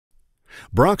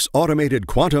Brock's automated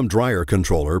quantum dryer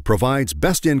controller provides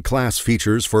best-in-class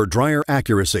features for dryer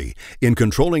accuracy in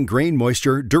controlling grain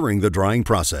moisture during the drying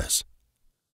process.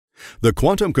 The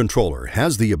quantum controller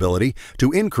has the ability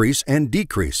to increase and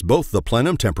decrease both the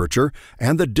plenum temperature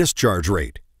and the discharge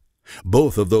rate.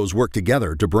 Both of those work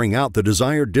together to bring out the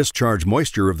desired discharge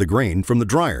moisture of the grain from the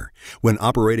dryer when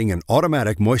operating an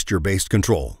automatic moisture-based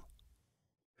control.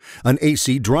 An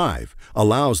AC drive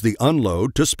allows the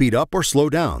unload to speed up or slow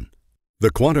down. The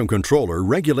quantum controller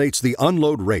regulates the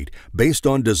unload rate based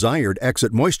on desired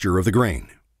exit moisture of the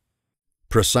grain.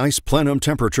 Precise plenum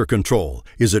temperature control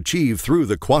is achieved through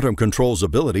the quantum control's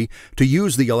ability to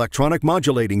use the electronic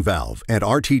modulating valve and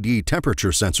RTD temperature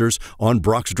sensors on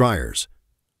Brock's dryers.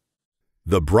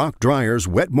 The Brock dryer's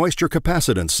wet moisture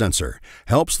capacitance sensor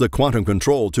helps the quantum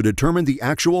control to determine the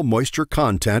actual moisture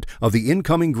content of the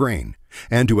incoming grain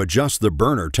and to adjust the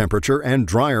burner temperature and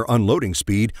dryer unloading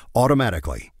speed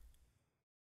automatically.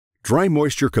 Dry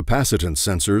moisture capacitance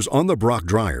sensors on the Brock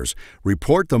dryers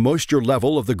report the moisture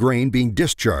level of the grain being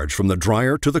discharged from the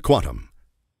dryer to the quantum.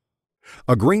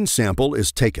 A grain sample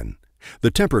is taken. The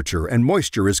temperature and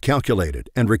moisture is calculated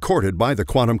and recorded by the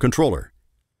quantum controller.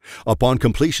 Upon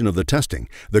completion of the testing,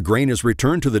 the grain is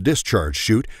returned to the discharge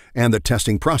chute and the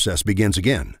testing process begins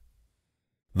again.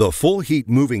 The full heat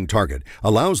moving target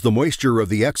allows the moisture of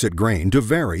the exit grain to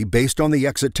vary based on the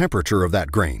exit temperature of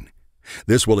that grain.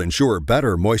 This will ensure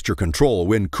better moisture control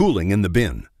when cooling in the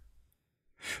bin.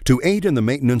 To aid in the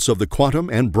maintenance of the quantum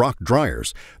and Brock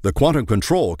dryers, the quantum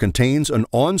control contains an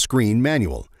on-screen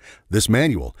manual. This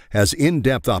manual has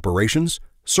in-depth operations,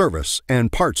 service,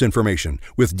 and parts information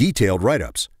with detailed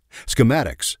write-ups,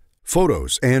 schematics,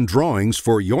 photos, and drawings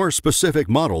for your specific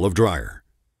model of dryer.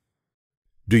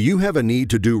 Do you have a need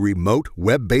to do remote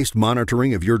web-based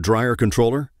monitoring of your dryer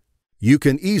controller? You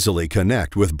can easily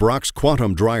connect with Brock's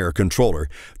Quantum Dryer Controller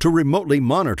to remotely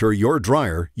monitor your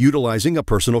dryer utilizing a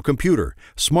personal computer,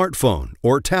 smartphone,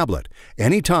 or tablet,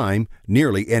 anytime,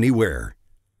 nearly anywhere.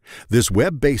 This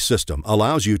web-based system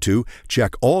allows you to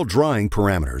check all drying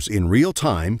parameters in real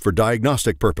time for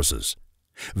diagnostic purposes,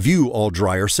 view all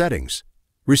dryer settings,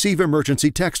 receive emergency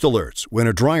text alerts when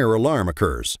a dryer alarm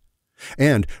occurs,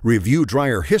 and review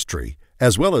dryer history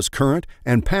as well as current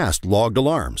and past logged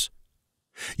alarms.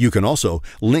 You can also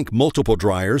link multiple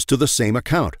dryers to the same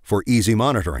account for easy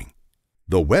monitoring.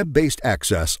 The web-based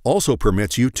access also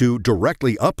permits you to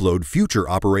directly upload future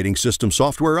operating system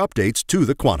software updates to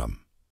the Quantum.